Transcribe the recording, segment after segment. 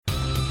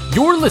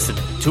You're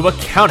listening to a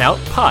Countout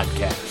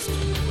Podcast.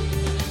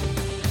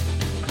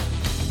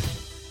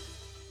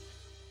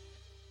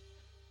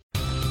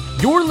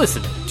 You're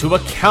listening to a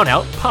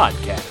Countout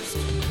Podcast.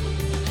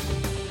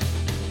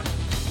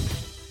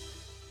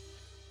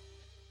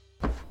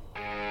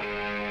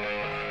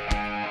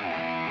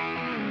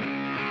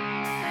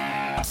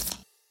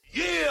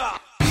 Yeah!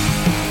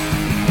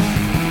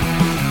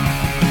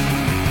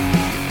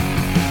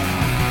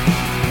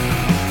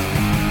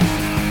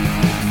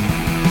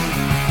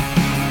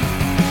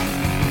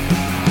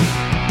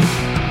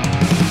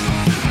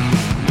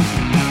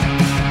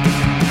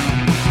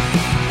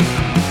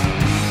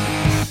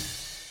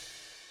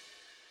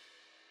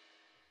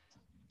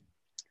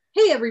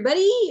 Hey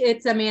everybody,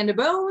 it's Amanda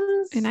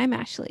Bones. And I'm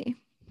Ashley.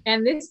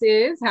 And this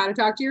is How to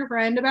Talk to Your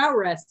Friend About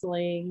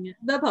Wrestling,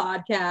 the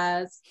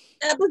podcast,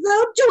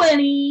 episode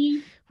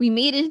 20. We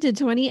made it to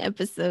 20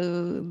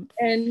 episodes.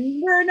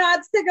 And we're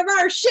not sick of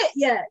our shit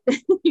yet.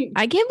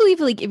 I can't believe,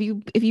 like, if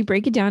you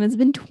break it down, it's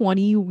been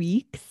 20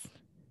 weeks.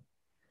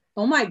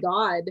 Oh my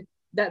God,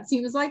 that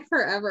seems like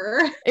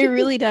forever. It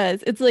really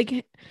does. It's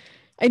like,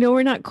 I know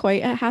we're not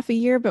quite at half a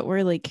year, but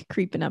we're like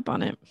creeping up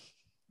on it.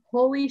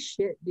 Holy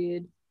shit,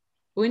 dude.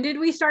 When did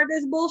we start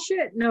this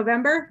bullshit?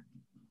 November?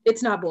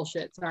 It's not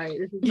bullshit. Sorry.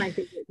 This is my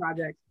favorite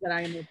project that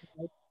I am working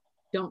with.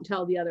 Don't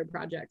tell the other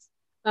projects.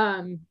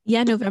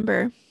 Yeah,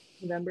 November.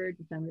 November,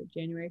 December,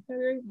 January,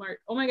 February, March.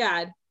 Oh my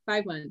God.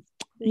 5 months.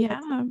 Yeah.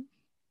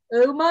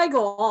 Oh my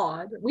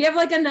God. We have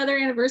like another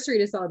anniversary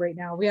to celebrate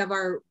now. We have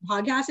our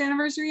podcast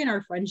anniversary and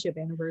our friendship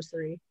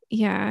anniversary.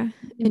 Yeah.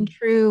 In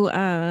true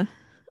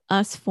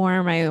us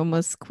form, I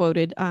almost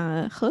quoted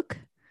Hook.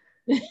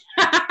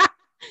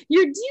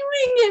 You're doing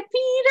it,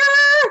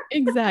 Peter.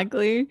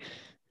 Exactly.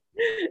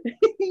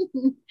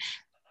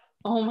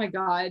 Oh my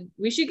God.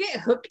 We should get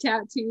Hook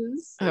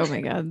tattoos. Oh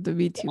my God, that'd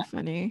be too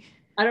funny.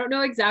 I don't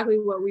know exactly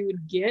what we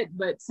would get,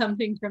 but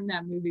something from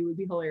that movie would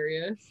be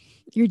hilarious.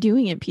 You're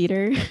doing it,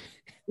 Peter.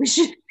 We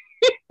should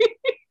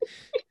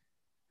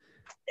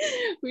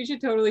we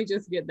should totally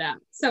just get that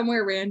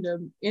somewhere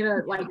random in a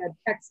like a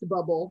text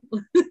bubble.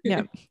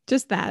 Yeah,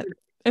 just that.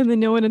 And then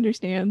no one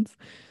understands.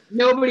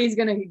 Everybody's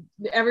gonna be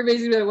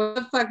like, what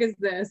the fuck is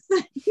this?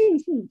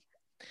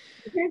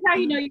 Here's how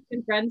you know you've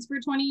been friends for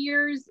 20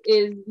 years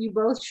is you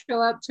both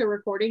show up to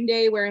recording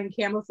day wearing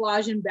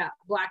camouflage and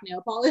black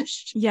nail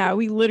polish. Yeah,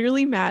 we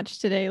literally matched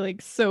today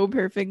like so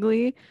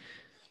perfectly.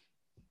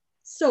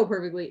 So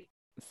perfectly.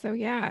 So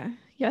yeah,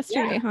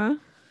 yesterday, huh?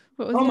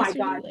 What was Oh my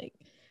yesterday God. like?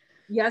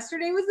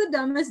 Yesterday was the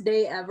dumbest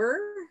day ever.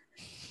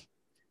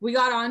 We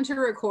got on to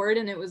record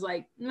and it was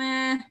like,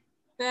 meh,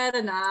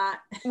 better not.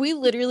 We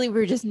literally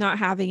were just not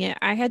having it.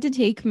 I had to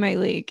take my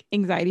like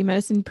anxiety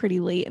medicine pretty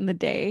late in the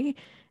day,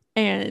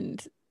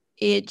 and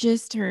it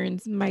just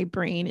turns my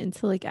brain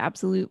into like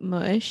absolute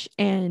mush.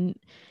 And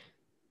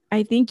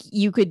I think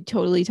you could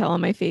totally tell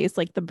on my face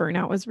like the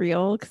burnout was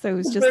real, because I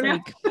was just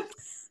like,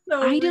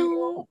 So I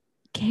don't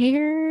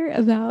care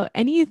about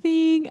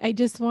anything. I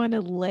just want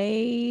to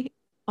lay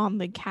on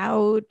the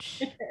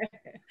couch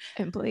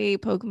and play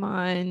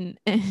Pokemon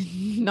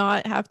and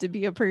not have to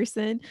be a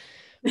person.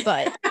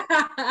 But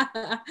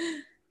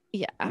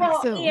yeah,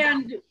 well, so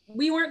and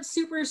we weren't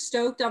super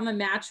stoked on the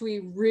match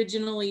we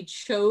originally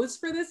chose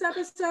for this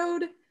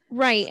episode.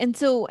 right. And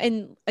so,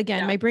 and again,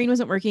 Yeah. my brain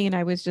wasn't working, and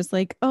I was just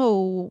like,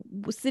 oh,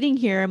 sitting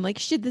here, I'm like,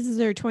 shit, this is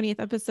our 20th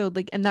episode.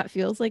 Like, and that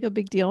feels like a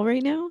big deal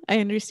right now. I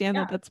understand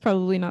that that's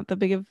probably not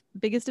the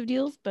biggest of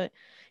deals, but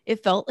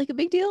it felt like a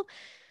big deal.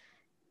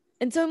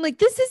 And so I'm like,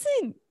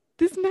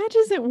 this match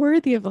isn't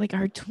worthy of like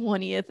our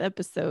 20th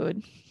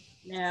episode.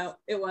 No,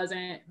 it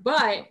wasn't.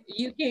 But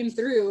you came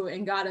through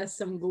and got us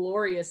some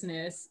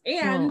gloriousness.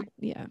 And Well,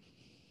 yeah.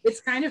 it's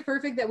kind of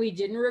perfect that we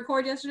didn't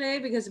record yesterday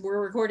because we're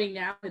recording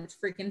now. It's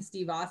freaking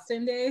Steve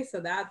Austin Day.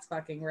 So that's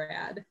fucking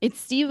rad. It's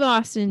Steve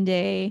Austin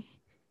Day.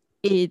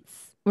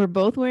 We're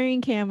both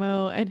wearing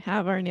camo and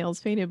have our nails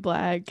painted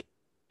black.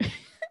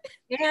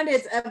 And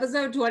it's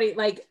episode 20.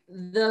 Like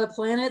the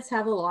planets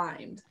have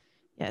aligned.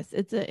 Yes,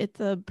 it's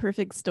a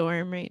perfect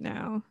storm right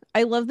now.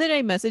 I love that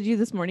I messaged you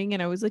this morning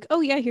and I was like,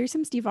 oh yeah, here's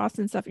some Steve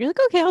Austin stuff. You're like,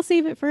 okay, I'll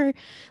save it for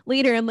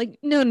later. I'm like,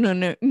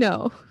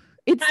 no.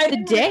 It's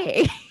the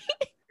day.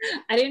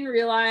 I didn't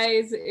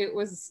realize it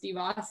was Steve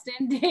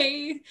Austin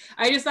Day.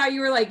 I just thought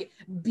you were like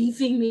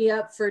beefing me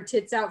up for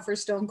Tits Out for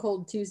Stone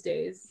Cold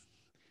Tuesdays.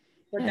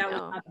 But Yeah, that no.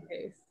 was not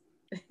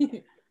the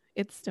case.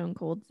 It's Stone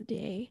Cold's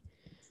day.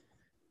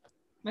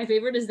 My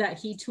favorite is that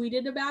he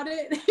tweeted about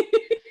it.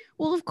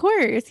 Well, of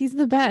course, he's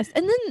the best.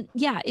 And then,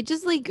 yeah, it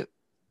just like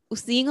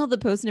seeing all the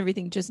posts and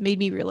everything just made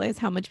me realize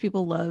how much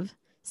people love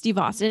Steve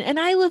Austin. And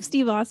I love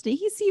Steve Austin.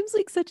 He seems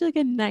like such like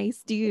a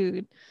nice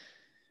dude.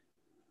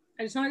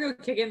 I just want to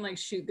go kick it and like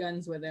shoot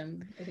guns with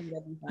him. I think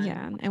that'd be fun.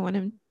 Yeah, I want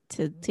him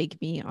to take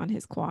me on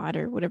his quad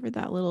or whatever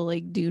that little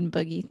like dune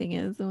buggy thing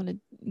is. I want to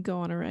go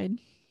on a ride.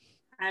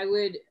 I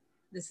would,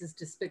 this is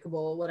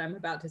despicable what I'm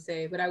about to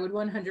say, but I would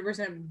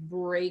 100%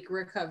 break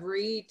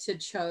recovery to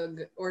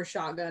chug or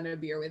shotgun a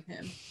beer with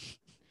him.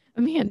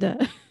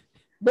 Amanda.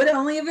 But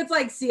only if it's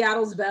like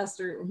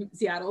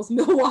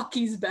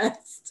Milwaukee's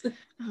best.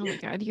 Oh my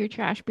God, you're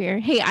trash beer.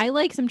 Hey, I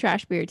like some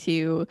trash beer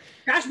too.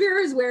 Trash beer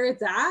is where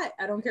it's at.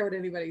 I don't care what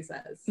anybody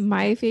says.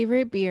 My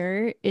favorite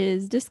beer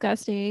is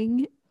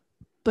disgusting,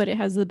 but it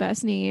has the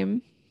best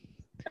name.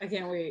 I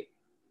can't wait.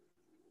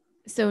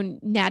 So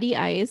Natty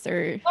Ice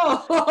or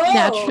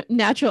Oh!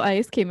 Natural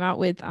Ice came out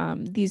with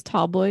these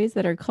tall boys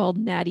that are called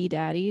Natty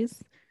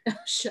Daddies.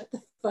 Shut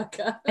the fuck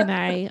up. And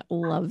I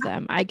love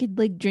them. I could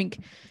like drink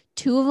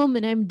 2 of them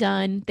and I'm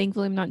done.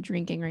 Thankfully, I'm not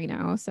drinking right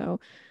now. So,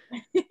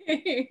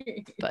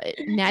 but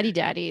Natty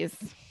Daddies.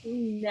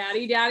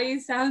 Natty Daddy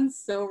sounds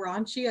so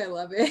raunchy. I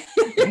love it.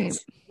 Right.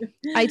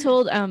 I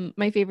told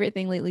my favorite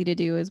thing lately to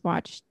do is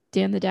watch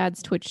Dan the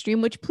Dad's Twitch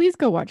stream, which please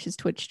go watch his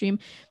Twitch stream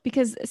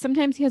because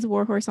sometimes he has a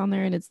Warhorse on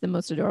there and it's the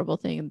most adorable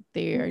thing.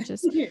 They are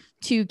just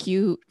 2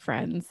 cute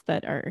friends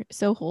that are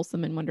so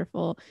wholesome and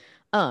wonderful.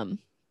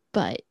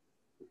 But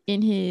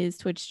in his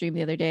Twitch stream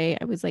the other day,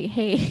 I was like,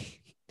 hey,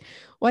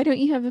 why don't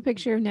you have a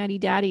picture of Natty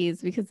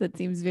Daddies? Because that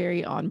seems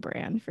very on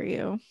brand for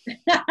you.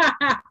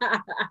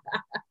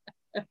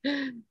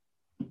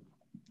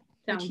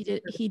 Which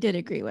he did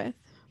agree with.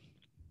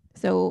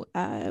 So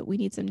we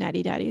need some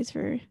Natty Daddies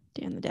for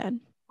Dan the Dad.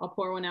 I'll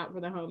pour one out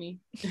for the homie.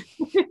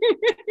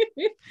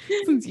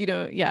 since you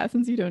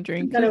don't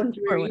drink,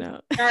 pour one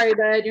out. Sorry,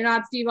 bud. You're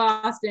not Steve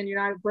Austin. You're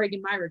not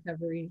breaking my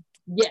recovery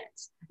yet.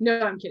 No,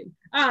 I'm kidding.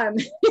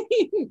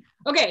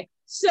 Okay,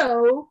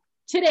 so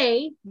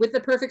today, with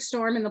the perfect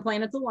storm and the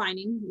planets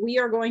aligning, we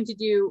are going to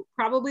do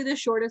probably the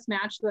shortest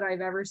match that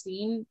I've ever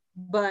seen,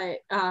 but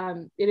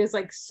it is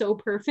like so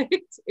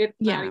perfect. It's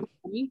not even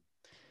funny.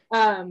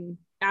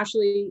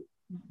 Ashley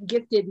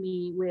gifted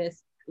me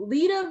with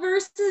Lita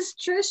versus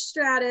Trish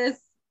Stratus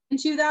in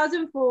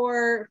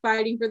 2004,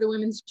 fighting for the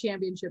women's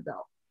championship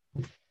belt.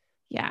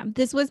 Yeah,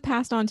 this was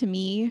passed on to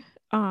me.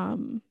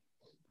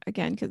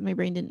 Again, because my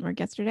brain didn't work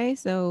yesterday,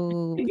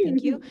 so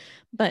thank you.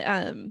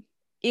 But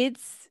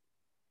it's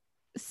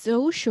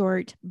so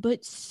short,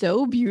 but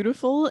so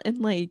beautiful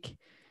and like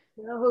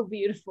so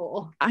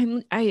beautiful.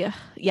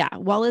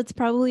 While it's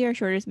probably our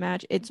shortest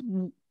match, it's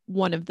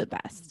one of the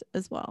best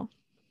as well.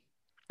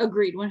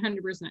 Agreed,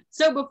 100%.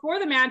 So before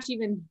the match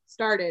even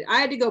started, I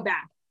had to go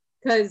back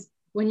because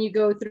when you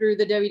go through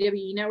the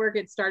WWE network,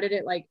 it started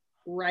at like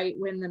right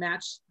when the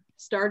match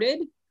started.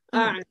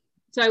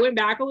 So I went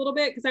back a little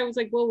bit because I was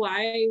like, well,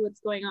 why? What's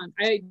going on?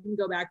 I didn't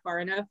go back far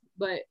enough,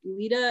 but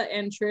Lita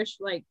and Trish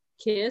like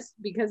kiss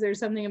because there's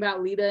something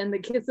about Lita and the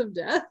kiss of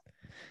death.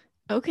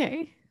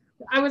 Okay.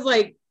 I was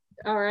like,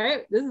 all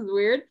right, this is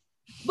weird.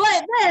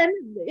 But then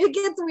it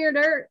gets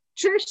weirder.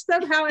 Trish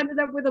somehow ended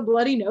up with a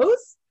bloody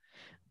nose.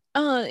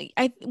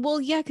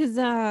 Because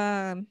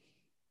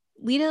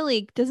Lita,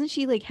 like, doesn't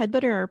she like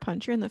headbutt her or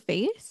punch her in the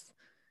face?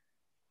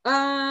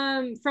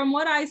 From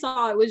what I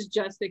saw, it was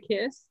just a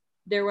kiss.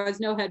 There was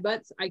no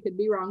headbutts. I could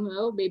be wrong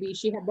though. Maybe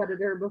she headbutted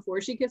her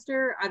before she kissed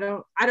her. I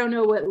don't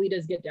know what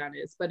Lita's get down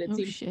is, but it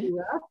seems to be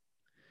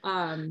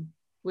rough.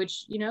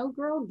 Which,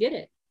 girl, get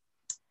it.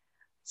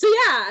 So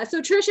yeah,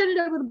 so Trish ended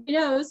up with a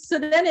nose. So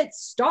then it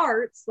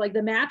starts, like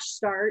the match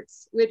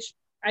starts, which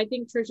I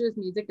think Trish's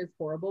music is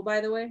horrible, by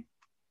the way.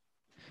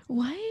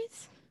 What?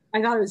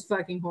 I thought it was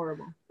fucking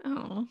horrible.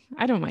 Oh,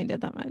 I don't mind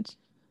it that much.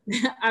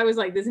 I was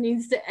like, this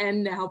needs to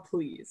end now,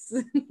 please.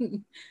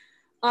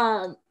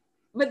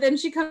 But then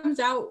she comes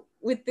out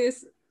with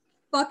this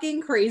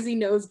fucking crazy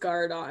nose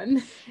guard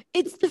on.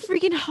 It's the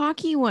freaking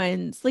hockey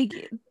ones. Like,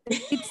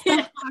 it's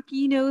the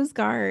hockey nose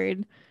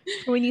guard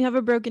when you have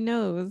a broken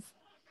nose.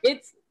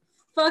 It's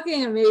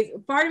fucking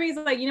amazing. Part of me is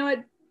like, you know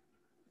what?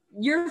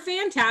 You're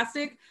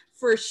fantastic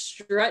for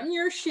strutting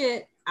your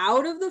shit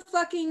out of the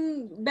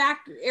fucking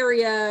back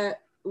area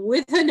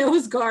with a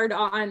nose guard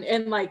on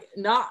and like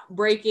not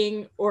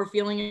breaking or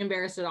feeling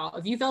embarrassed at all.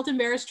 If you felt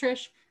embarrassed,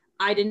 Trish,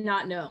 I did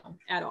not know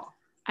at all.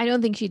 I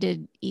don't think she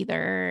did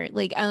either.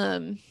 Like,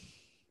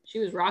 she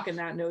was rocking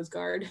that nose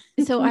guard.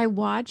 So I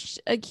watched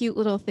a cute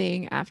little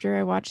thing after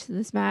I watched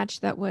this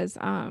match that was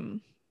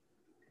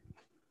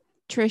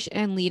Trish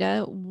and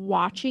Lita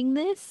watching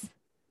this.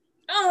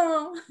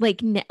 Oh,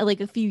 like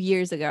a few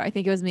years ago. I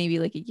think it was maybe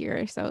like a year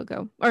or so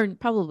ago, or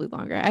probably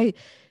longer.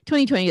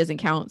 2020 doesn't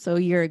count, so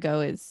a year ago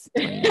is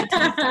 2019.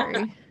 Sorry.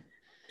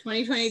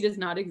 2020 does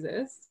not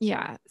exist.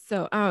 Yeah.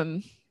 So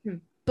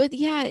but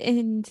yeah,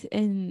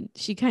 and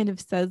she kind of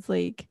says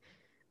like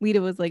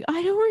Lita was like,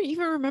 I don't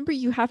even remember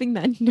you having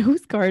that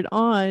nose guard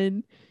on.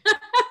 And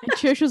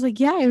Trish was like,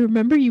 yeah, I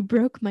remember you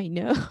broke my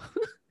nose.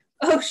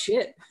 Oh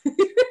shit.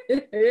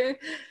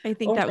 I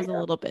think that was a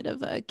little bit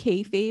of a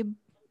kayfabe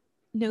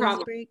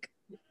nose break.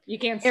 You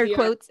can't air see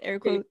quotes.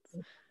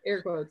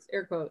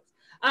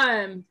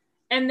 And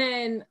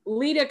then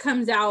Lita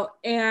comes out,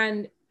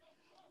 and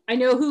I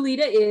know who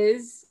Lita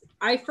is.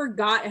 I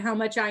forgot how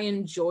much I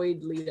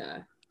enjoyed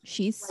Lita.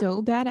 She's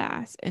so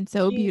badass and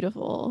so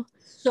beautiful,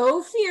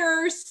 so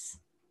fierce,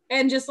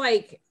 and just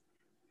like,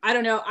 I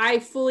don't know, I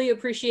fully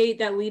appreciate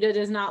that Lita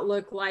does not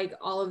look like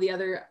all of the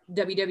other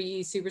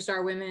WWE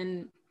superstar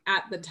women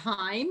at the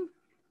time.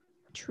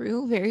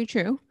 True, very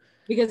true.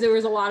 Because there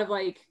was a lot of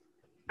like,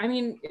 I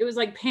mean, it was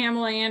like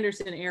Pamela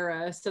Anderson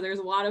era, so there's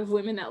a lot of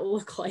women that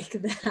look like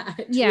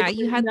that. Yeah,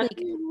 you had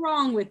like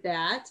wrong with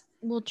that.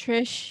 Well,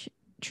 Trish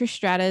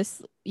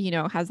Stratus, you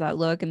know, has that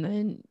look, and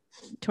then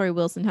Tori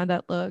Wilson had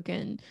that look,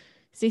 and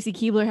Stacy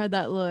Keibler had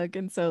that look,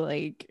 and so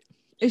like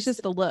it's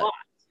just the look.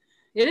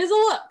 It is a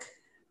look.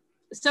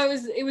 So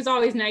it was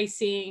always nice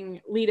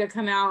seeing Lita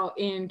come out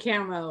in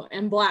camo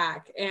and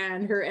black,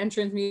 and her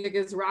entrance music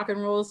is rock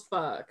and roll as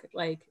fuck.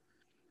 Like,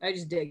 I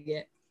just dig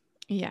it.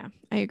 Yeah,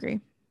 I agree.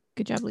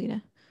 Good job,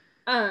 Lita.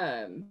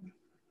 And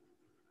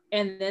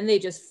then they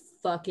just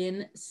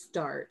fucking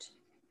start.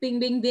 Bing,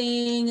 bing,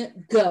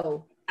 bing,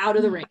 go out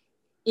of the ring.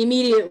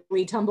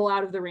 Immediately tumble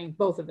out of the ring,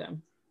 both of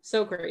them.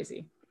 So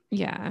crazy.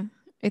 Yeah,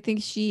 I think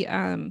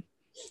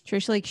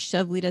Trish like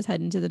shoved Lita's head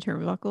into the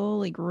turnbuckle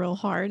like real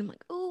hard. I'm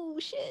like, oh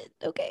shit,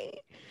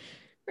 okay,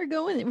 we're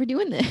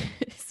doing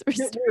this. We're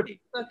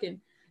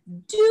fucking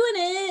doing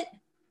it.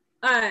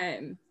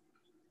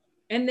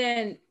 And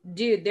then,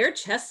 dude, their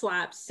chest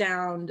slaps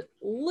sound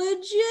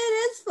legit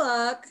as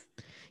fuck.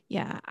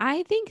 Yeah,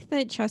 I think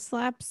that chest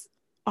slaps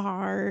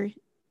are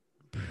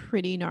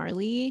pretty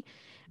gnarly,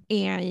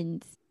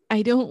 and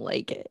I don't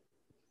like it.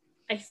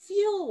 I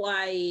feel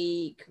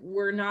like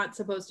we're not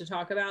supposed to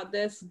talk about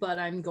this, but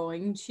I'm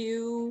going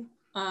to.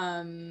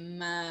 Sorry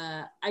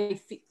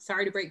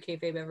to break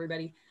kayfabe,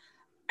 everybody.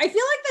 I feel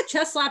like the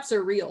chest slaps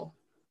are real.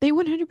 They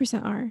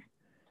 100% are.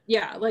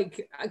 Yeah,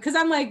 like, because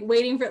I'm like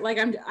waiting for, like,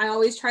 I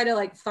always try to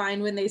like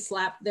find when they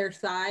slap their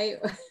thigh.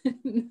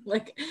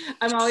 Like,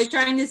 I'm always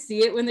trying to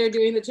see it when they're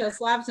doing the chest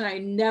slaps, and I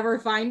never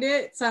find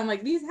it. So I'm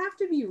like, these have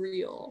to be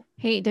real.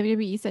 Hey,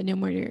 WWE said no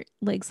more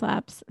leg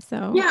slaps.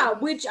 So yeah,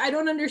 which I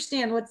don't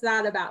understand. What's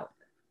that about?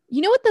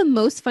 You know what the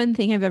most fun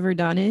thing I've ever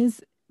done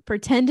is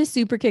pretend to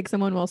super kick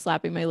someone while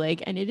slapping my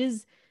leg, and it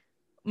is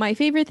my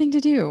favorite thing to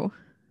do.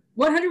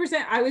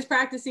 100%. I was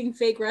practicing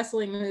fake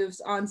wrestling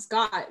moves on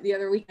Scott the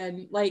other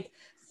weekend, like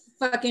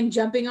fucking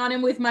jumping on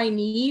him with my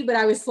knee, but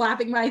I was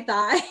slapping my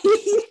thigh.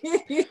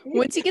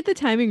 Once you get the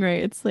timing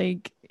right, it's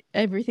like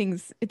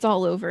it's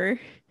all over.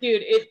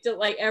 Dude, it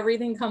like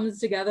everything comes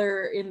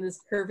together in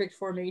this perfect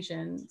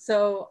formation.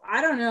 So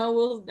I don't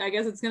know. I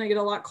guess it's gonna get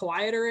a lot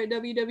quieter at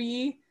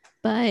WWE.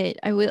 But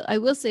I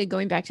will say,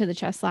 going back to the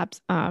chest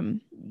slaps,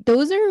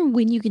 those are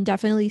when you can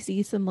definitely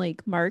see some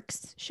like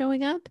marks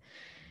showing up.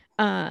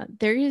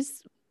 There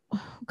is,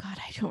 oh God,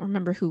 I don't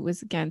remember who it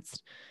was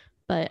against,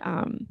 but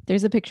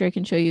there's a picture I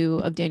can show you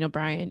of Daniel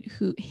Bryan,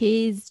 who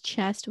his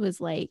chest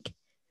was like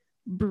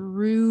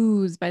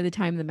bruised by the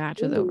time the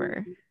match was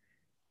over.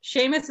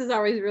 Sheamus is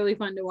always really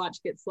fun to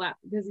watch get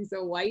slapped because he's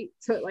so white,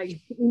 so it like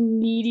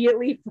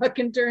immediately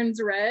fucking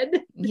turns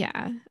red.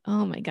 Yeah.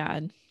 Oh my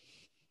God.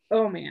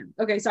 Oh man.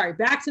 Okay, sorry.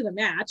 Back to the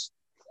match.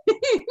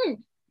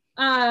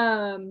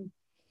 Fucking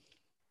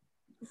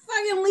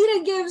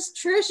Lita gives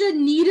Trish a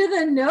knee to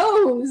the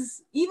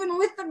nose, even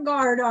with the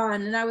guard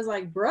on, and I was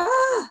like,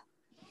 bruh.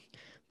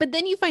 But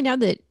then you find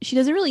out that she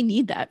doesn't really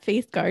need that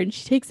face guard.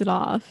 She takes it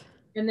off.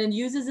 And then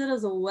uses it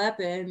as a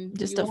weapon.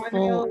 Just a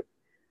full.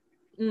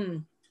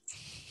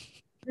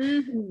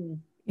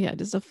 Yeah,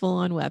 just a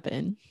full-on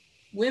weapon.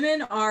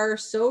 Women are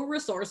so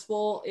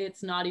resourceful,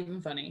 it's not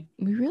even funny.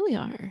 We really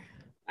are.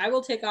 I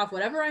will take off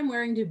whatever I'm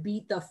wearing to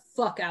beat the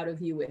fuck out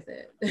of you with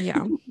it.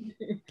 Yeah.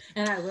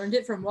 And I learned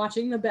it from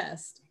watching The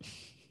Best.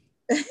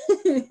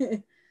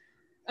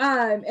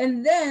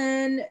 And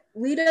then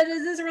Lita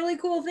does this really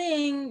cool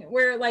thing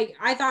where like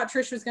I thought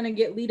Trish was gonna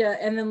get Lita,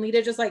 and then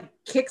Lita just like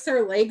kicks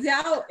her legs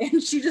out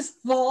and she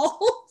just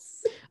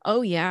falls.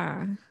 Oh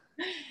yeah.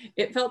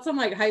 It felt some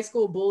like high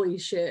school bully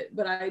shit,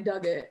 but I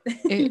dug it.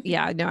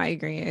 Yeah, no, I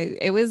agree.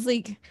 It was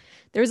like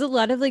there was a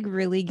lot of like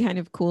really kind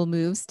of cool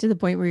moves to the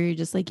point where you're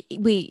just like,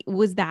 wait,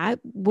 was that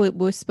what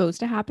was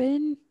supposed to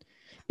happen?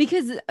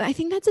 Because I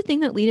think that's the thing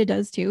that Lita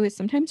does too, is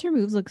sometimes her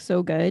moves look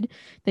so good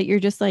that you're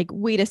just like,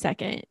 wait a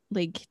second,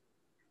 like,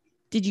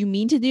 did you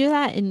mean to do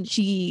that? And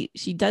she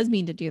does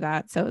mean to do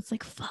that. So it's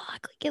like, fuck,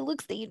 like it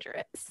looks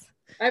dangerous.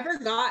 I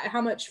forgot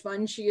how much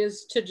fun she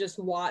is to just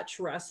watch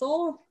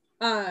wrestle.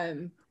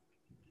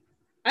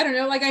 I don't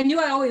know, like I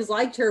knew I always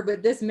liked her,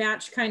 but this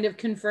match kind of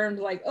confirmed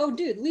like, oh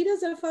dude,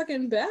 Lita's a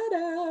fucking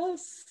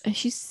badass. And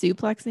she's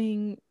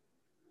suplexing,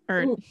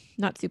 or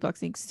not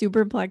suplexing,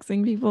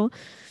 superplexing people.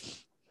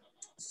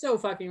 So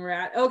fucking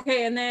rad.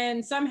 Okay, and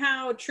then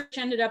somehow Trish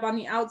ended up on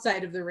the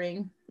outside of the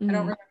ring. I don't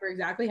remember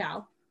exactly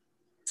how.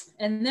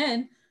 And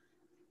then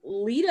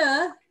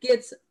Lita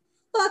gets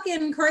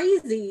fucking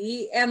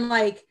crazy and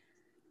like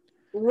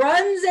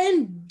runs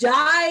and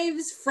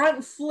dives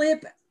front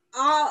flip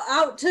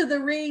out to the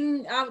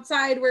ring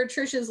outside where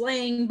Trish is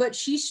laying, but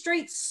she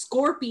straight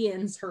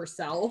scorpions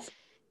herself.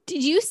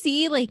 Did you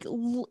see like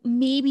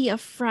maybe a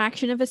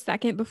fraction of a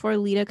second before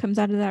Lita comes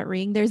out of that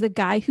ring, there's a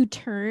guy who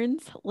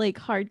turns like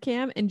hard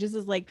cam and just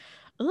is like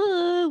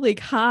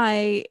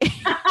hi.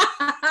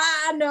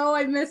 No,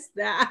 I missed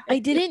that. I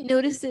didn't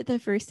notice it the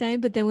first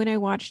time, but then when I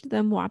watched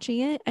them watching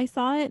it, I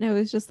saw it and I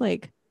was just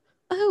like,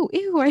 oh,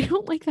 ew, I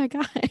don't like that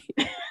guy.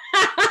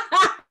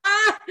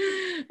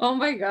 Oh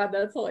my God,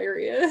 that's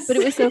hilarious. But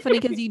it was so funny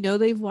because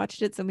they've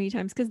watched it so many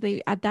times because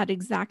they at that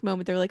exact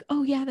moment they're like,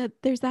 oh yeah,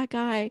 there's that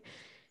guy.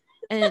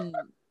 And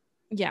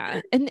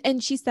yeah.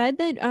 And she said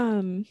that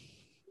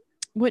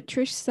what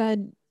Trish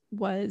said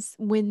was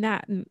when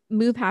that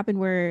move happened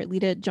where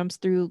Lita jumps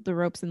through the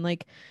ropes and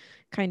like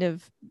kind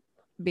of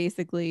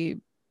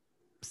basically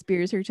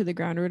spears her to the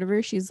ground or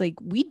whatever, she's like,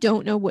 we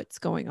don't know what's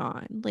going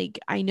on. Like,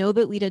 I know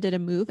that Lita did a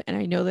move and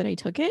I know that I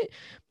took it,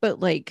 but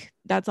like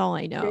that's all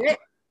I know.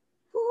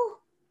 Whew,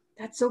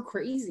 that's so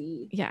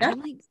crazy. Yeah. That's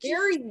I'm like,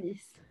 scary.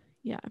 Jesus.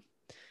 Yeah.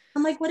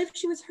 I'm like, what if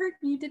she was hurt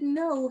and you didn't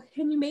know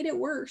and you made it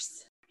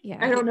worse? Yeah.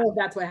 I don't know if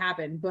that's what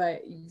happened,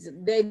 but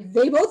they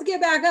both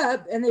get back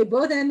up and they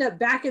both end up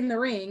back in the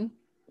ring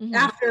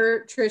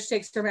after Trish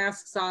takes her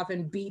masks off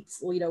and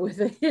beats Lita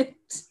with it.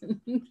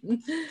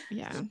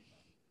 Yeah.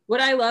 What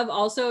I love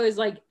also is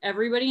like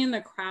everybody in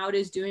the crowd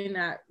is doing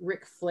that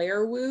Ric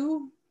Flair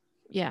woo.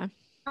 Yeah.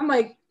 I'm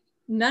like,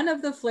 none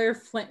of the Flair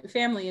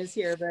family is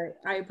here, but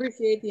I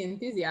appreciate the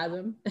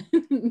enthusiasm.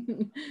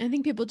 I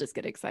think people just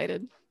get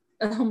excited.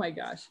 Oh my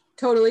gosh,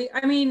 totally.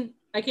 I mean,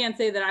 I can't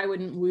say that I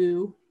wouldn't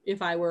woo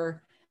if I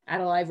were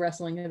at a live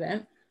wrestling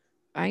event.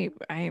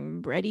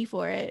 I'm ready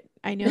for it.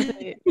 I know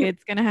that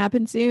it's gonna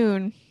happen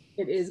soon.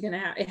 It is gonna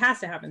happen. It has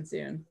to happen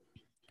soon.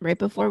 Right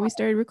before we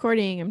started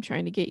recording, I was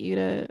trying to get you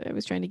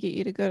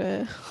to go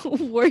to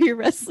Warrior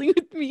Wrestling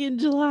with me in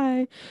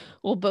July.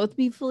 We'll both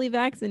be fully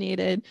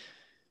vaccinated.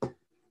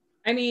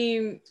 I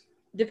mean,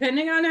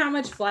 depending on how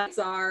much flights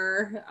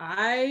are,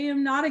 I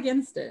am not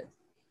against it.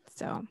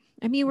 So,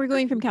 I mean, we're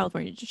going from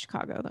California to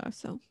Chicago though,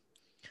 so.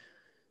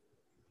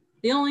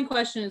 The only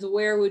question is,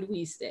 where would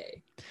we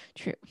stay?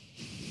 True.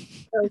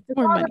 So,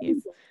 more money.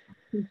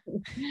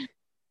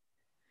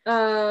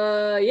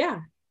 Yeah.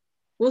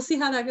 We'll see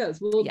how that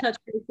goes. We'll touch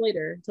base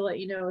later to let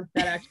you know if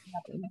that actually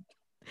happens.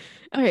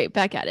 All right,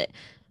 back at it.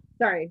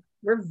 Sorry,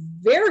 we're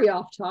very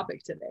off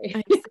topic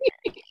today.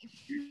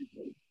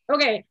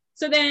 Okay,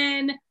 so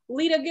then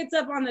Lita gets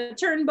up on the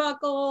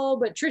turnbuckle,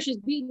 but Trish is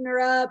beating her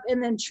up,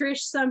 and then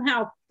Trish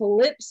somehow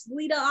flips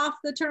Lita off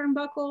the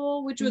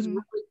turnbuckle, which was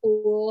really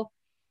cool.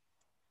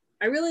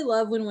 I really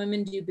love when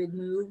women do big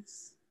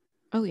moves.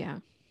 Oh yeah.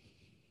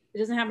 It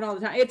doesn't happen all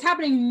the time. It's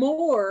happening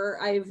more,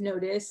 I've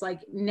noticed,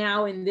 like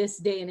now in this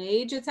day and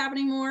age, it's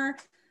happening more,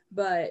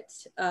 but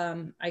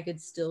I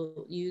could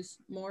still use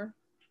more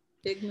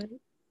big moves.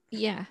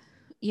 Yeah.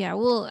 Yeah.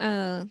 Well,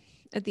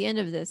 at the end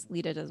of this,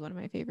 Lita does one of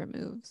my favorite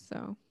moves.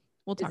 So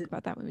we'll talk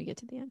about that when we get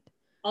to the end.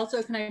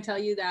 Also, can I tell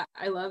you that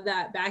I love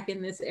that back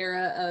in this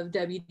era of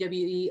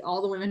WWE,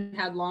 all the women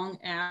had long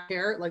ass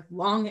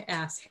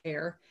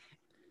hair,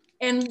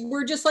 and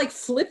we're just like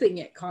flipping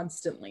it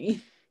constantly.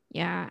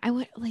 Yeah, I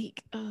would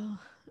like,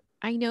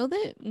 I know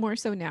that more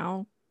so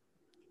now.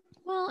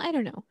 Well, I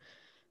don't know.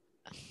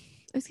 I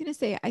was going to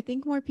say, I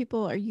think more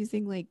people are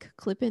using like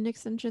clip-in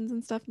extensions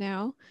and stuff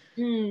now.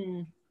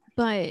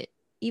 But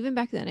even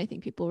back then, I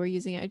think people were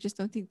using it. I just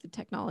don't think the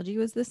technology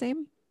was the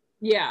same.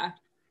 Yeah.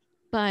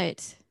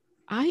 But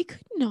I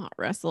could not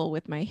wrestle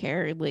with my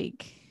hair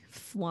like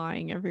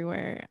flying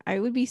everywhere.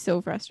 I would be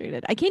so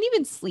frustrated. I can't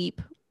even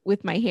sleep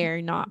with my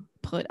hair not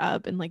put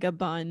up in like a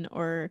bun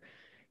or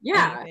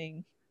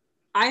anything.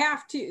 I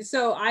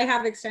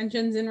have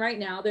extensions in right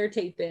now. They're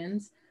tape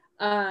ins.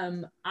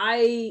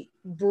 I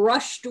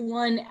brushed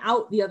one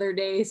out the other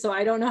day, so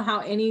I don't know how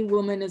any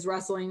woman is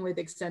wrestling with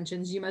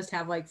extensions. You must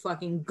have like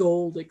fucking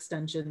gold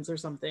extensions or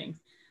something.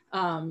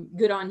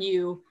 Good on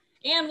you.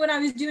 And when I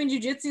was doing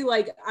jujitsu,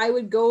 like I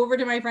would go over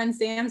to my friend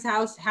Sam's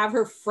house, have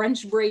her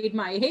French braid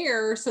my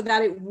hair so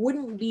that it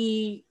wouldn't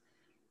be,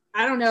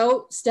 I don't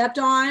know, stepped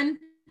on,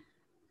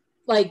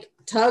 like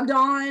tugged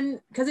on,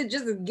 because it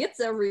just gets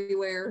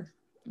everywhere.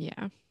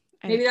 Yeah.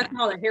 Maybe that's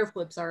how the hair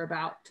flips are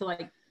about, to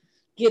like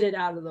get it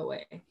out of the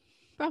way.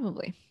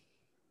 Probably.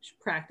 Should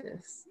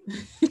practice.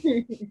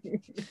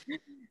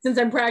 Since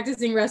I'm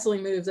practicing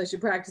wrestling moves, I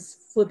should practice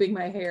flipping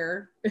my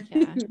hair.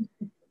 Yeah.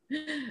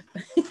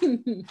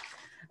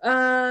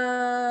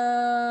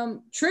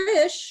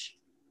 Trish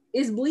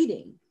is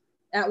bleeding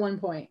at one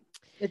point.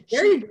 It's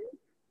very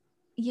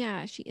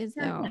yeah, she is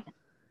though.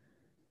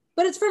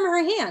 But it's from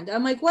her hand.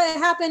 I'm like, what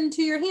happened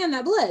to your hand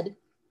that bled?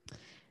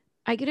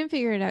 I couldn't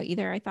figure it out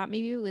either. I thought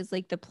maybe it was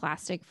like the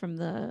plastic from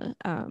the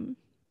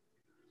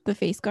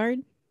face guard.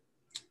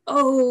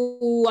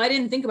 Oh, I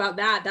didn't think about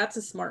that. That's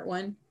a smart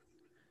one.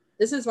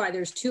 This is why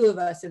there's two of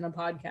us in a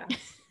podcast.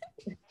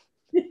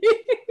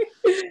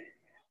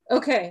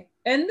 Okay.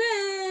 And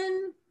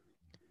then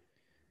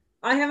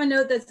I have a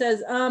note that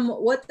says,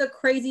 what the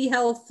crazy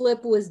hell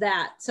flip was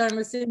that? So I'm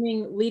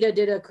assuming Lita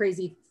did a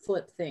crazy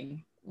flip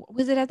thing.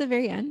 Was it at the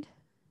very end?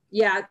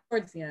 Yeah,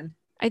 towards the end.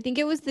 I think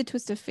it was the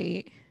Twist of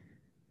Fate.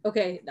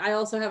 Okay. I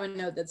also have a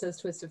note that says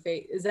Twist of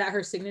Fate. Is that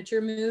her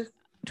signature move?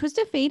 Twist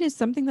of Fate is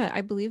something that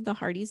I believe the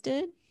Hardys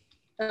did.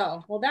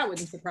 Oh, well, that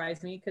wouldn't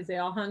surprise me because they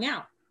all hung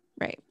out.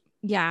 Right.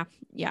 Yeah.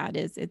 Yeah, it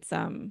is. It's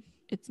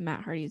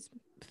Matt Hardy's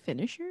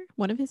finisher.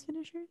 One of his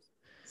finishers.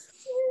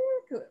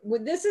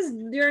 this is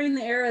during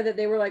the era that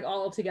they were like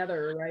all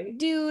together, right?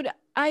 Dude,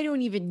 I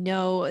don't even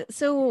know.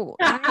 So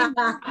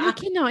I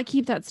cannot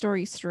keep that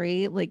story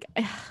straight. Like,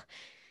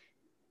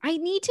 I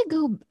need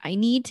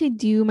to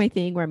do my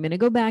thing where I'm going to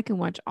go back and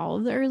watch all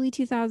of the early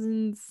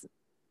 2000s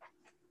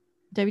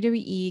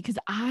WWE because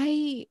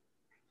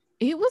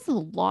it was a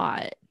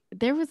lot.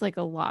 There was like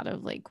a lot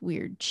of like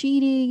weird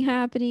cheating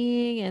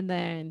happening. And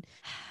then,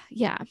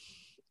 yeah,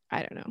 I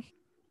don't know.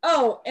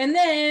 Oh, and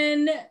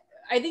then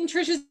I think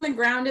Trish is on the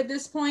ground at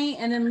this point,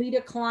 and then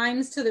Lita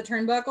climbs to the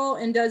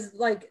turnbuckle and does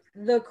like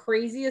the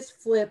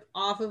craziest flip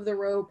off of the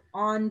rope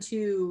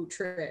onto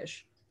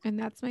Trish. And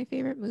that's my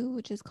favorite move,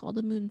 which is called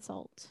a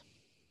moonsault.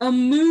 A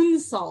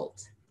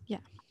moonsault. Yeah.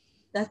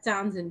 That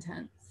sounds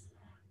intense.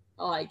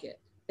 I like it.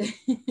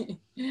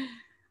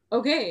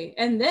 Okay,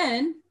 and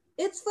then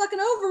it's fucking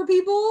over,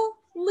 people.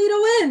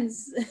 Lita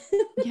wins.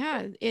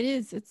 Yeah, it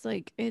is. It's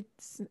like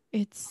it's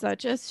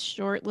such a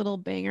short little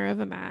banger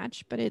of a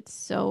match, but it's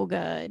so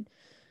good.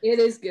 It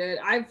is good.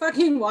 I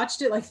fucking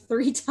watched it like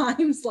 3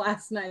 times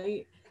last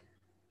night.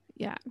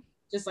 Yeah.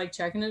 Just like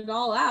checking it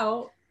all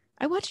out.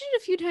 I watched it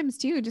a few times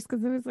too, just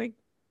because it was like,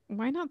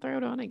 why not throw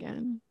it on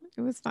again?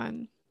 It was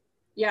fun.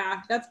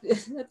 Yeah, that's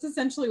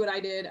essentially what I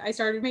did. I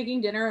started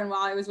making dinner, and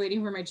while I was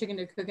waiting for my chicken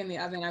to cook in the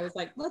oven, I was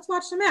like, let's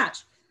watch the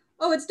match.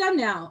 Oh, it's done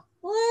now.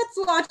 Let's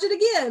watch it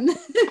again.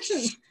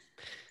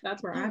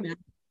 That's where I'm at.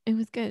 It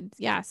was good.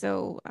 Yeah.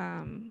 So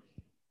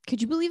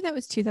could you believe that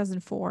was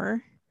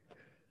 2004?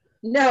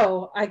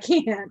 No, I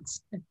can't.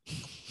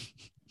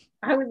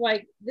 I was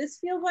like, this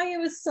feels like it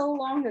was so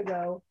long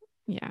ago.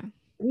 Yeah.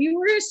 We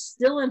were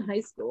still in high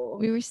school.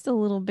 We were still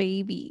little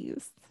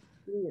babies.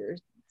 We were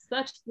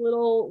such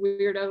little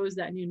weirdos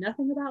that knew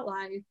nothing about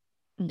life.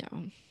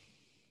 No.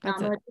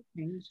 Not much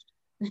changed.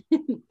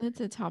 That's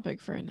a topic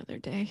for another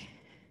day.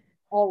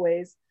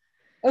 Always.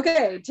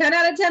 Okay, 10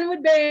 out of 10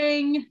 would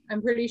bang.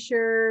 I'm pretty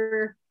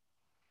sure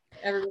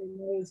everybody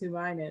knows who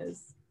mine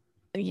is.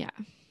 Yeah,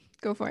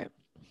 go for it.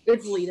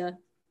 It's Lita.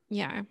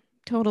 Yeah,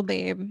 total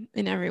babe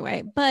in every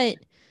way. But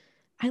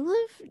I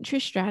love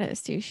Trish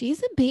Stratus too.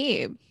 She's a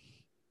babe.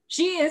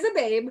 She is a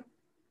babe.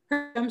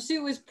 Her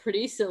jumpsuit was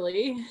pretty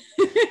silly.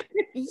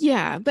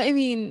 Yeah, but I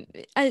mean,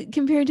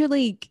 compared to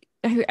like,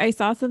 I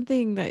saw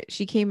something that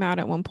she came out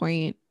at one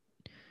point.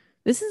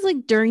 This is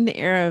like during the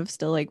era of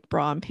still like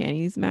bra and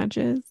panties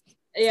matches.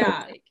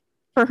 Yeah. So, like,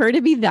 for her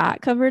to be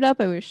that covered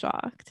up, I was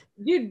shocked.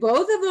 Dude,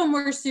 both of them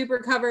were super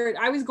covered.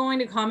 I was going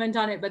to comment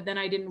on it, but then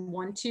I didn't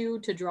want to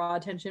draw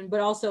attention. But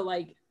also,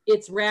 like,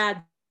 it's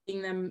rad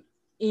seeing them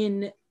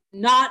in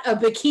not a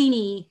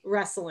bikini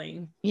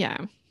wrestling. Yeah.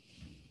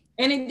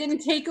 And it didn't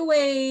take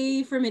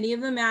away from any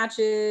of the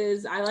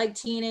matches. I like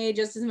TNA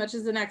just as much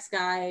as the next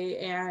guy.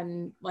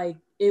 And, like,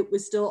 it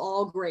was still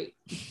all great.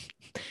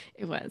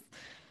 It was.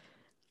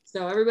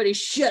 So everybody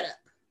shut up.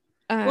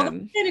 Well,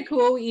 it's kind of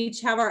cool. We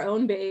each have our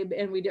own babe,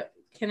 and we do.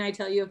 Can I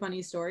tell you a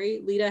funny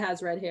story? Lita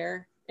has red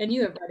hair, and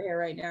you have red hair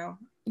right now.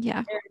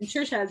 Yeah. And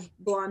Trish has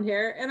blonde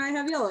hair, and I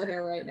have yellow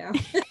hair right now.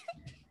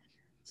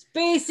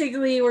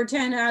 Basically, we're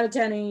 10 out of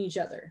 10 in each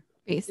other.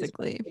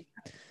 Basically.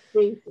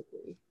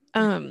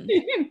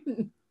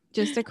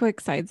 Just a quick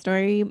side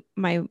story.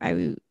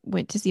 I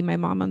went to see my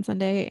mom on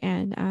Sunday,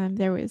 and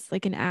there was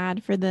like an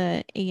ad for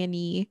the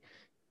A&E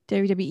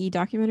WWE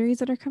documentaries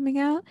that are coming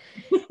out.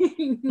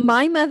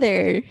 My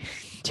mother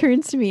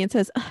turns to me and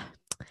says,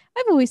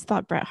 I've always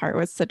thought Bret Hart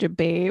was such a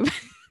babe.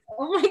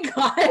 Oh my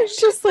gosh.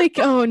 Just like,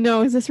 oh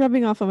no, is this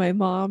rubbing off on my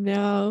mom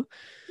now?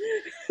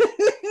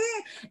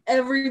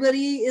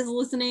 Everybody is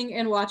listening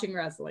and watching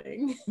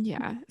wrestling.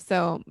 Yeah.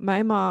 So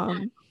my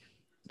mom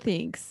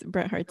thinks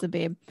Bret Hart's a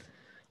babe.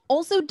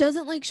 Also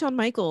doesn't like Shawn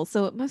Michaels,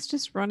 so it must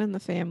just run in the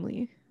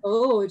family.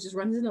 Oh, it just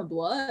runs in the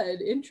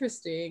blood.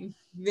 Interesting.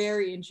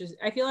 Very interesting.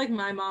 I feel like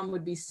my mom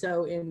would be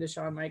so into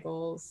Shawn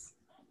Michaels.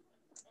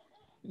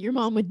 Your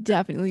mom would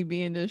definitely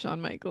be into Shawn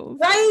Michaels.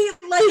 Right?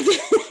 Like,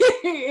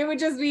 it would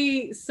just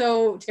be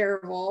so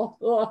terrible.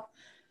 Ugh.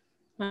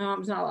 My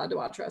mom's not allowed to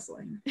watch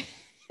wrestling.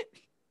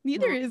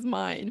 Neither is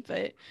mine,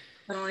 but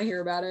I don't want to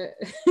hear about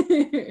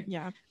it.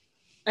 Yeah.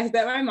 I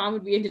bet my mom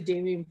would be into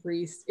Damian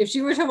Priest. If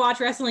she were to watch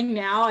wrestling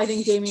now, I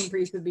think Damian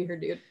Priest would be her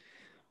dude.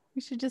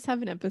 We should just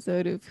have an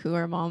episode of who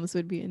our moms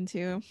would be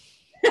into.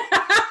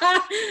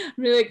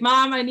 Be like,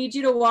 Mom, I need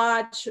you to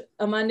watch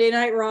a Monday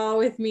Night Raw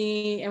with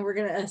me, and we're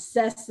gonna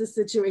assess the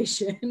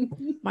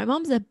situation. My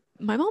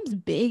mom's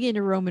big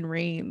into Roman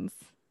Reigns.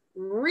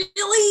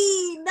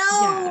 Really?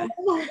 No.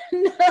 Yeah.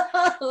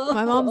 No.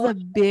 My mom's a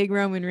big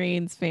Roman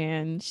Reigns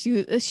fan.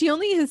 She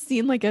only has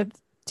seen like a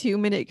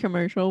 2-minute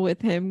commercial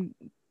with him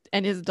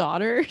and his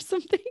daughter or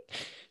something.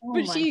 Oh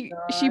but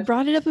she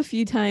brought it up a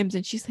few times,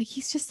 and she's like,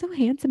 he's just so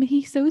handsome and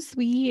he's so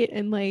sweet,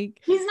 and like,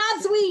 he's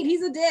not sweet,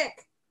 he's a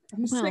dick.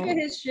 I'm sick of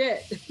his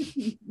shit.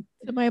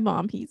 To my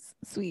mom, he's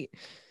sweet.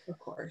 Of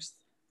course.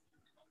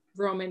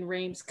 Roman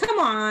Reigns. Come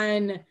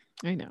on.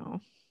 I know.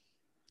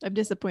 I'm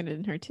disappointed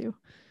in her too.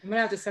 I'm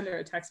gonna have to send her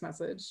a text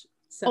message.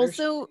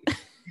 Also,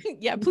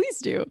 yeah, please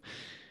do.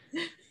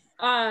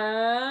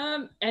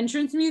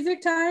 Entrance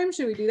music time.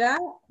 Should we do that?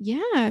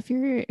 Yeah, if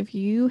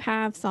you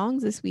have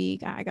songs this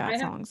week, I got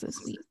songs this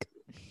week.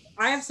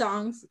 I have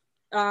songs.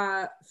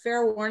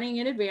 Fair warning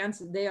in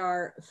advance, they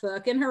are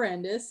fucking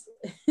horrendous.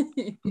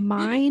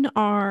 Mine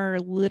are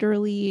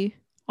literally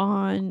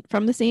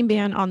from the same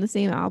band on the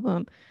same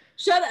album.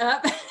 Shut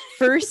up.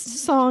 First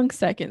song,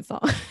 second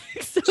song.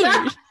 So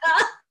Shut up.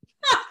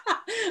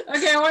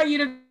 Okay, I want you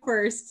to go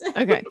first.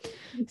 Okay.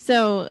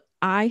 So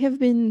I have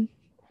been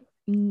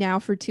now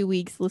for 2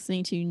 weeks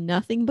listening to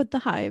nothing but the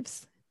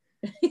Hives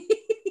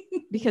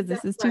because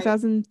this is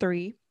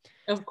 2003.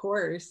 Of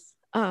course.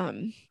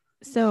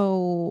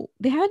 So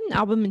they had an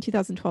album in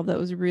 2012 that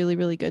was really,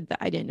 really good that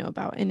I didn't know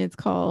about, and it's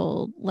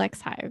called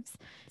Lex Hives.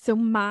 So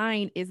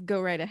mine is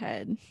Go Right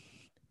Ahead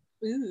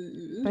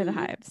by the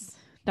Hives.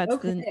 That's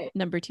the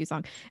number 2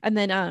 song. And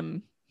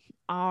then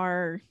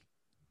our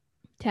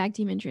tag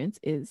team entrance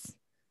is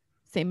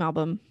same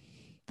album,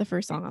 the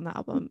first song on the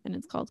album, and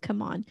it's called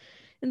Come On.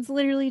 And it's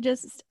literally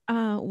just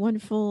one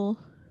full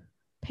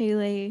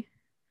Pele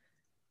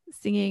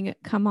singing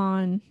Come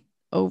On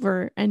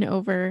over and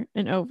over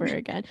and over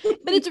again.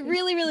 But it's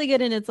really, really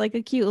good, and it's like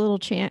a cute little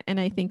chant, and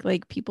I think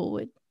like people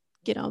would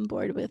get on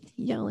board with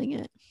yelling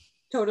it.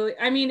 Totally.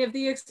 I mean, if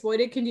the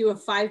Exploited can do a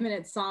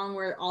 5-minute song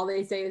where all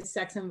they say is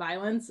sex and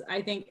violence,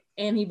 I think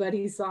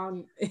anybody's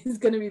song is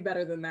going to be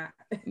better than that.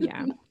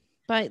 Yeah.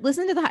 But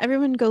listen to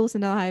everyone go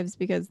listen to the Hives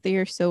because they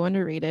are so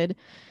underrated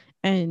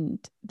and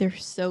they're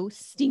so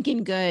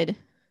stinking good.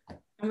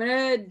 I'm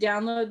going to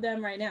download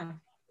them right now,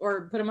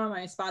 or put them on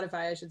my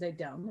Spotify. I should say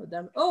download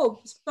them. Oh,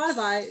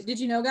 Spotify. Did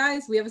you know,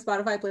 guys, we have a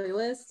Spotify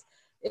playlist.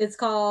 It's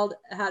called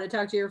How to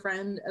Talk to Your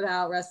Friend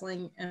About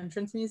Wrestling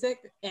Entrance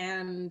Music.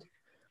 And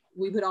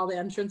we put all the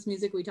entrance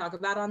music we talk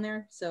about on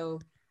there. So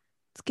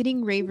it's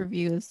getting rave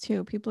reviews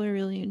too. People are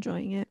really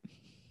enjoying it.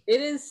 It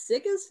is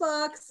sick as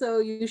fuck. So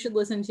you should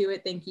listen to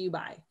it. Thank you.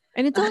 Bye.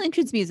 And it's all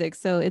entrance music.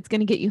 So it's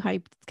going to get you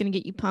hyped. It's going to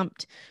get you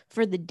pumped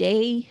for the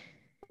day.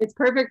 It's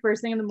perfect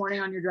first thing in the morning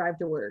on your drive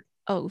to work.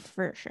 Oh,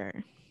 for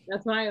sure.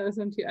 That's what I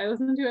listen to. I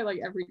listen to it like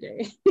every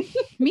day.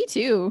 Me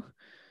too.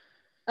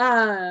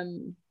 My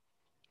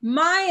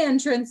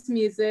entrance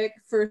music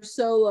for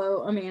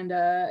solo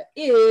Amanda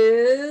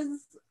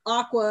is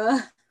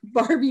Aqua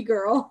Barbie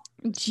Girl.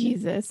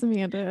 Jesus,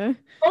 Amanda.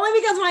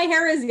 Only because my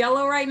hair is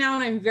yellow right now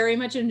and I'm very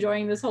much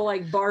enjoying this whole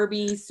like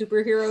Barbie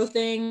superhero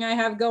thing I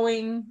have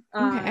going.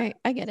 Okay,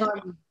 I get it.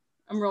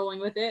 I'm rolling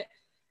with it.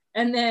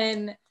 And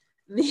then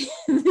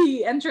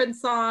the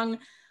entrance song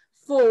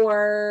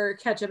for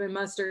Ketchup and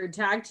Mustard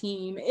Tag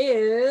Team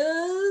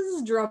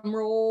is, drum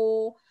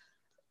roll,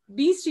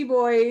 Beastie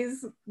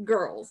Boys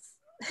Girls.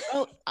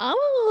 Oh,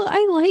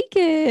 I like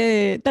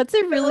it. That's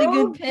a really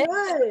good pick.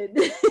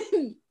 Good.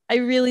 I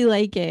really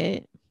like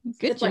it.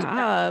 Good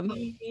job.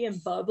 Like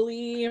and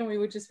bubbly, and we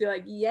would just be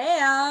like,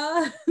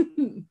 yeah.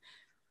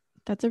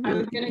 That's a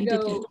really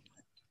good.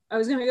 I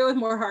was gonna go with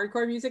more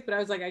hardcore music, but I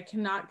was like, I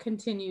cannot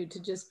continue to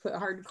just put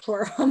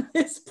hardcore on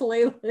this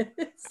playlist.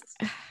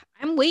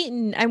 I'm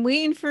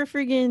waiting for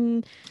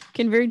friggin'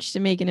 Converge to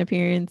make an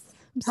appearance.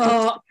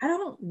 I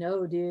don't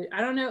know, dude.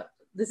 I don't know.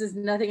 This is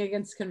nothing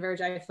against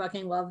Converge. I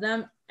fucking love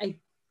them. I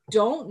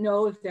don't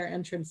know if they're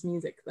entrance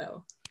music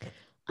though.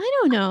 I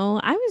don't know.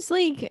 I was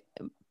like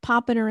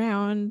popping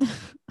around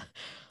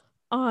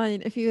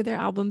on a few of their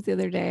albums the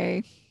other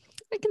day.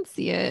 I can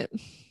see it.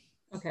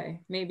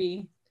 Okay,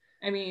 maybe.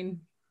 I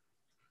mean,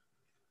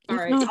 all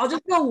right. I'll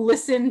just go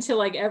listen to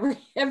like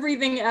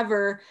everything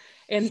ever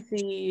and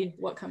see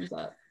what comes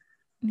up.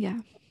 Yeah.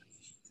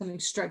 Something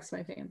strikes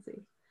my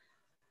fancy.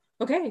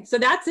 Okay, so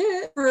that's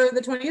it for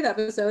the 20th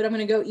episode. I'm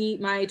going to go eat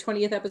my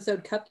 20th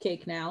episode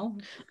cupcake now.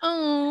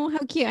 Oh, how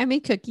cute. I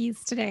made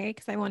cookies today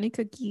because I wanted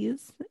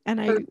cookies and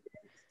I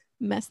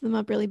messed them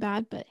up really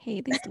bad, but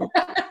hey, they still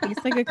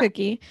taste like a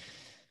cookie.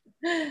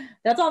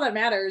 That's all that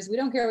matters. We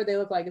don't care what they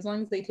look like as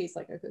long as they taste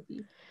like a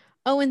cookie.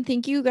 Oh, and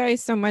thank you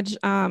guys so much.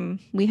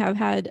 We have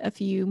had a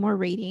few more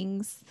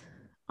ratings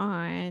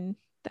on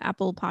the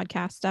Apple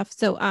podcast stuff.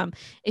 So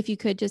if you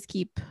could just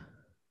keep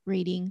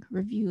rating,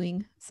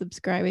 reviewing,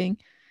 subscribing,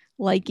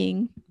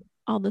 liking,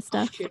 all the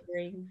stuff,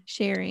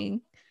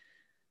 sharing,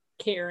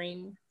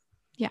 caring,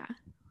 yeah,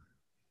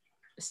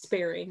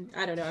 sparing.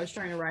 I don't know. I was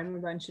trying to rhyme a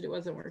bunch and it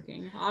wasn't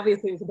working.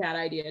 Obviously it was a bad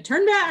idea.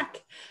 Turn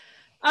back.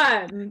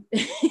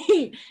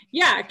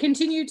 Yeah,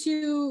 continue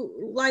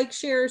to like,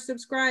 share,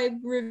 subscribe,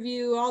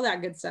 review, all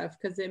that good stuff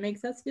because it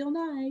makes us feel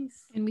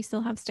nice. And we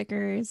still have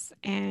stickers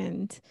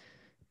and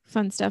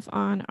fun stuff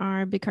on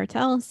our Big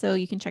Cartel, so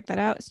you can check that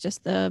out. It's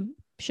just the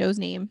show's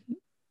name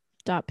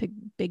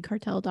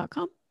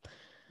 .bigcartel.com.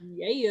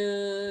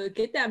 Yeah,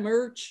 get that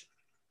merch.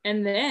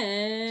 And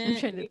then I'm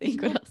trying to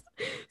think what else.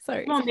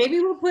 Sorry. Well, maybe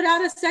we'll put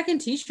out a second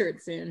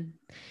t-shirt soon.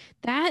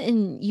 That,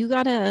 and you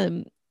have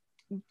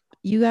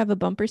a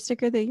bumper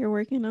sticker that you're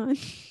working on.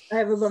 I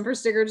have a bumper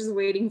sticker just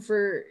waiting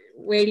for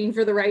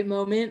the right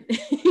moment.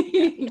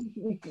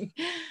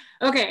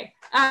 Okay.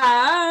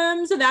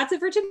 So that's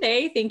it for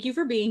today. Thank you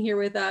for being here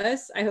with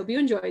us. I hope you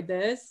enjoyed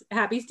this.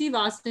 Happy Steve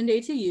Austin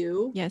Day to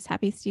you. Yes,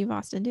 happy Steve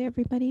Austin Day,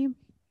 everybody.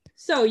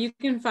 So you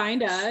can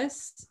find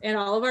us and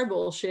all of our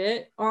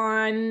bullshit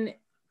on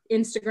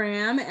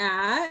Instagram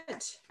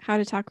at How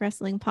to Talk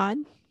Wrestling Pod,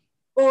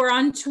 or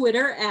on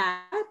Twitter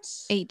at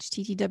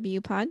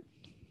HTTW Pod,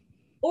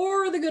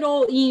 or the good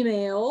old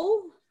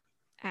email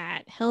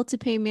at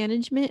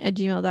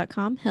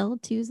helltopaymanagement@gmail.com. Hell,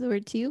 two's the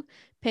word two.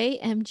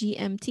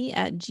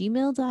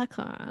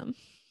 paymgmt@gmail.com.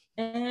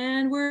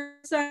 And we're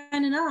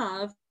signing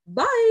off.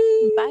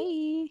 Bye.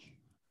 Bye.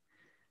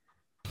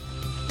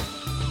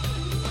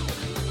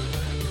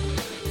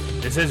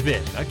 This has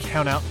been a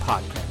Count Out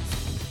Podcast.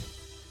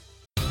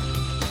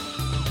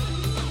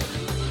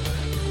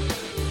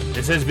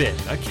 This has been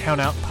a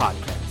Count Out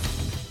Podcast.